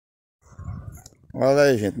Olha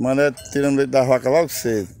aí, gente. Mané tirando leite da vaca logo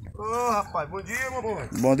cedo. Ô, rapaz, bom dia, meu bom.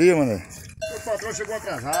 Bom dia, Mané. O patrão chegou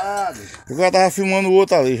atrasado. Eu já tava filmando o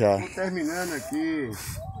outro ali já. Tô terminando aqui.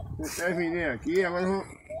 Eu terminei aqui, agora eu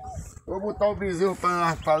vou botar o bezerro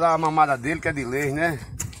pra dar a mamada dele, que é de leite, né?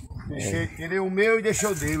 Tirei o meu e deixei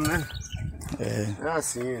o dele, né? É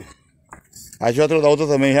assim. Aí já trouxe da outra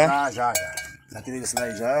também já? Já. Já tirei desse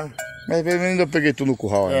daí já. Mas pelo menos eu peguei tudo no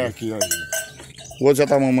curral aí. Aqui, ó. O outro já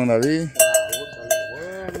tá mamando ali.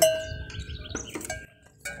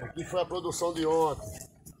 Aqui foi a produção de ontem.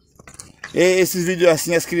 E esses vídeos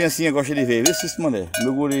assim as criancinhas gostam de ver. Vê se isso, Mané.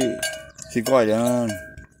 Meu guri fica olhando.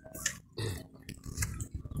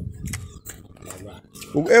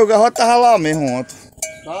 O garrote tava lá mesmo ontem.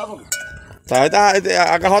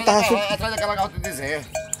 A garrota tava... Atrás daquela garrota de Zé.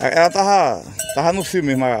 Ela tava no fio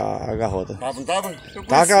mesmo, a garrota. Não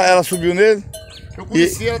tava? Ela subiu nele. Eu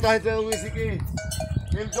conheci, ela tava entrando nesse aqui.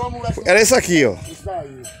 Ele deu uma mulher. Era esse aqui, ó. Isso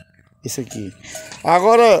daí. Esse aqui.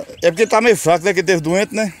 Agora, é porque tá meio fraco, né? Que teve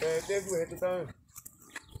doente, né? Teve doente, então.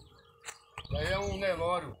 Daí é um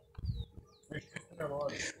Nelório.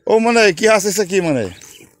 Ô, Mané, que raça é isso aqui, Mané?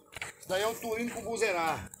 Isso daí é um turino com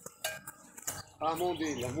buzerá. A mão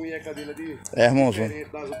dele, a munheca dele ali. É, irmãozão.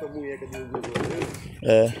 Diferente das outras munhecas dele.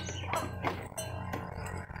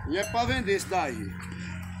 E é pra vender isso daí.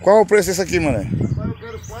 Qual é o preço desse aqui, Mané? Agora eu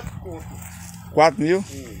quero 4 contos. 4 mil?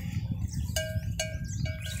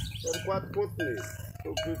 Quero 4 contos nele.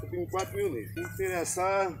 Eu tenho 4 mil nele. Se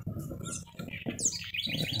interessar,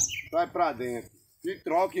 vai pra dentro. E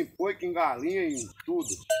troca em porco, em galinha, em tudo.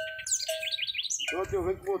 Pronto, eu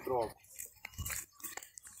venho com o troco.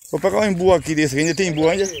 Vou pegar um embu aqui desse aqui. Ainda tem embu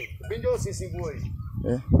ainda? Bem doce esse embu aí.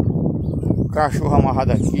 Cachorro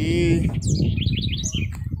amarrado aqui.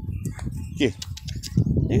 Aqui.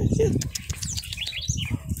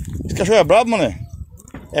 Esse cachorro é brabo, Mané?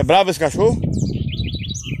 É brabo esse cachorro?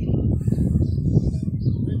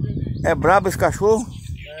 É brabo esse cachorro?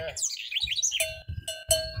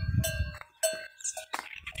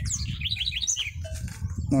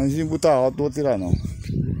 Não, esse embu tá alto, não vou tirar não.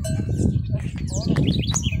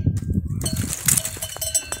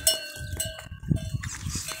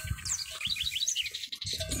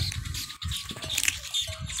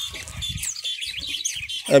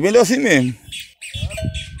 É bem assim mesmo.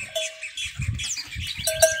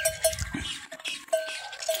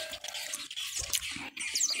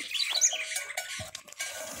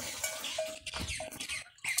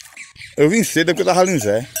 Eu vim cedo porque eu tava ali em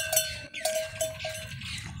Zé.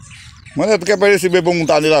 Mano, tu quer pegar esse bebê pra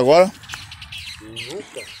montar nele agora?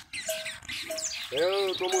 Nunca.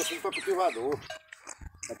 Eu tô mostrando pra cultivador.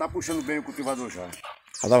 Já tá puxando bem o cultivador já.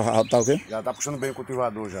 Tá o quê? Já tá puxando bem o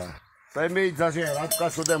cultivador já. Isso aí é meio exagerado, o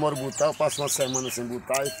cachorro demora a botar, eu passo uma semana sem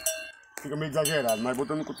botar e fica meio exagerado. Mas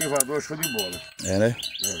botando no cultivador é show de bola. É, né?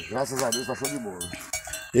 Graças a Deus tá show de bola.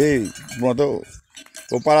 Ei, pronto, eu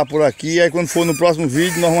vou parar por aqui, aí quando for no próximo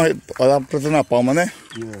vídeo nós vamos olhar plantando a palma, né?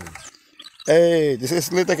 Ei,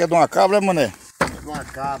 esse leite aqui é de uma cabra, né, Mané? É de uma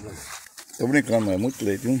cabra. Tô brincando, mas é muito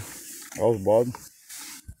leite, viu? Olha os baldes.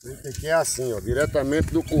 Esse aqui é assim, ó,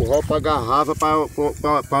 diretamente do curral pra garrafa,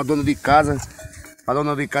 pra dona de casa. Pra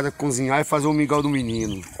dona de casa cozinhar e fazer o mingau do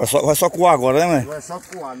menino. Vai só coar agora, né, Mané? Vai só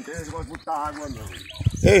coar, não tem negócio de botar água não.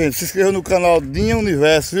 Ei, gente, se inscreva no canal Dinha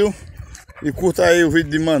Universo, viu? E curta aí o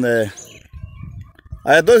vídeo de Mané.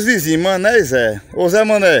 Aí é dois vizinhos, Mané e Zé. Ô Zé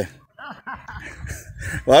Mané.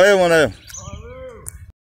 Valeu, Mané. Valeu.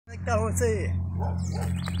 Como é que tá você?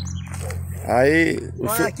 Aí...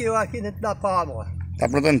 Olha aqui, eu aqui dentro da palma, ó. Tá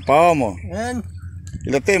plantando palma, ó.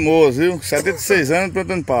 Ele é teimoso, viu? 76 anos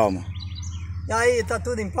plantando palma. E aí, tá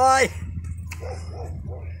tudo em paz?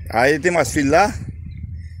 Aí tem mais filhos lá?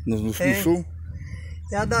 No sul?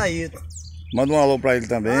 E a Daíto. Manda um alô pra ele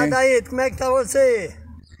também. Ah, Daíto, como é que tá você?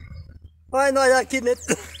 Olha nós aqui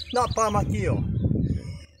dentro da palma aqui, ó.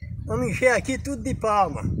 Vamos encher aqui tudo de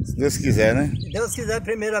palma. Se Deus quiser, né? Se Deus quiser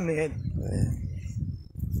primeiramente.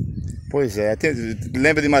 Pois é.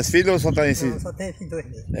 Lembra de mais filhos ou só tá nesse? Não, só tem esses dois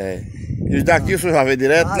mesmo. E os daqui o senhor já vê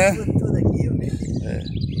direto, né? Tudo aqui, ó.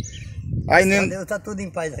 Aí nem... Deus tá tudo em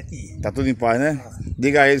paz aqui. Tá tudo em paz, né?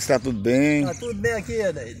 Diga a ele se tá tudo bem. Tá tudo bem aqui,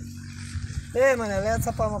 Daíto. Ei, mano, leva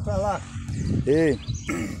essa palma pra lá. Ei.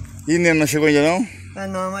 E Neno não chegou ainda não?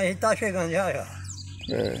 Não, mas a gente tá chegando já.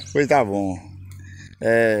 Pois tá bom.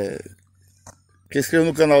 Que inscreva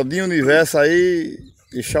no canal Dinha Universo aí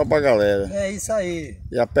e tchau pra galera. É isso aí.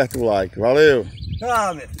 E aperta o like. Valeu!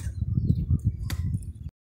 Tchau, meu filho.